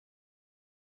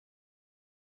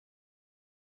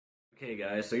Okay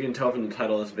guys, so you can tell from the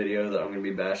title of this video that I'm going to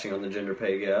be bashing on the gender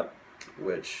pay gap,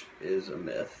 which is a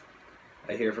myth.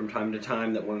 I hear from time to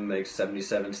time that women make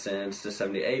 77 cents to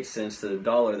 78 cents to the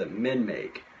dollar that men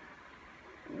make,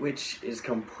 which is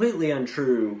completely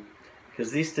untrue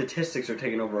because these statistics are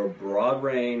taken over a broad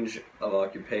range of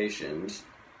occupations,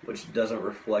 which doesn't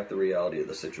reflect the reality of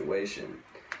the situation.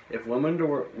 If women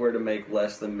were to make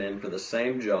less than men for the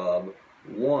same job,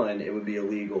 one, it would be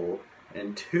illegal,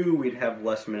 and two, we'd have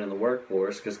less men in the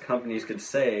workforce because companies could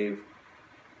save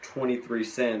 23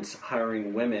 cents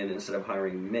hiring women instead of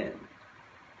hiring men.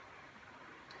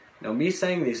 Now, me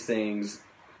saying these things,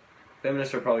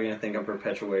 feminists are probably going to think I'm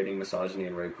perpetuating misogyny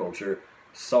and rape culture.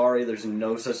 Sorry, there's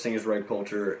no such thing as rape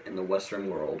culture in the Western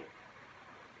world.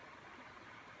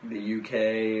 The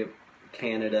UK,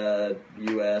 Canada,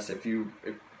 US, if you're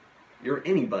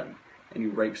anybody and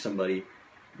you rape somebody,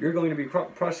 you're going to be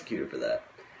prosecuted for that.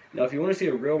 Now, if you want to see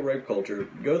a real rape culture,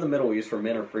 go to the Middle East where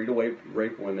men are free to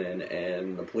rape women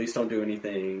and the police don't do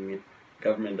anything,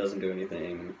 government doesn't do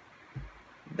anything.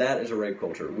 That is a rape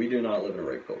culture. We do not live in a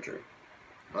rape culture.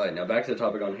 Alright, now back to the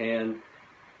topic on hand.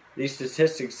 These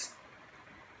statistics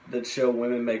that show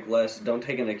women make less don't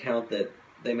take into account that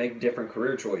they make different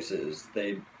career choices.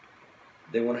 They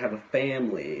want to have a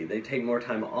family. They take more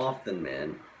time off than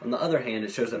men. On the other hand,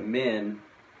 it shows that men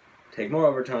take more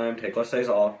overtime, take less days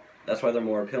off. That's why they're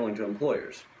more appealing to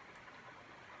employers.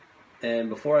 And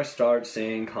before I start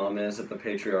seeing comments that the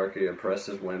patriarchy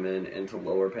oppresses women into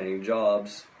lower paying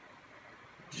jobs,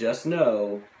 just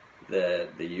know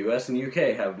that the US and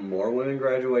UK have more women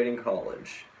graduating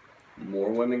college,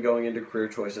 more women going into career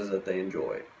choices that they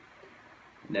enjoy.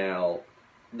 Now,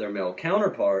 their male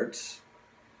counterparts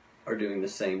are doing the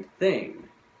same thing,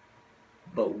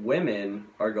 but women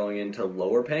are going into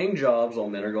lower paying jobs while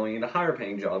men are going into higher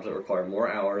paying jobs that require more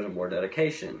hours and more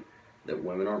dedication that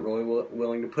women aren't really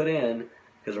willing to put in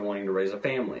because they're wanting to raise a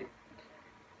family,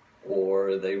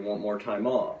 or they want more time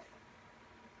off,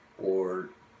 and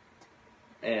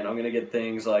I'm going to get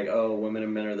things like, oh, women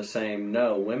and men are the same.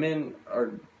 No, women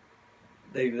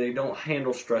they don't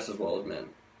handle stress as well as men.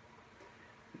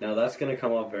 Now that's going to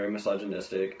come off very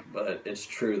misogynistic, but it's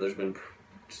true. There's been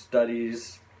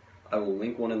studies. I will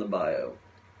link one in the bio.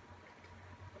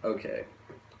 Okay.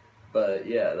 But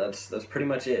yeah, that's pretty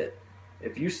much it.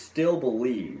 If you still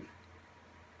believe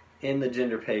in the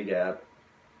gender pay gap,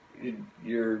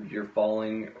 you're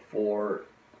falling for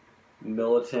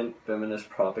militant feminist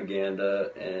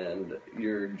propaganda, and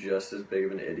you're just as big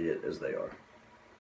of an idiot as they are.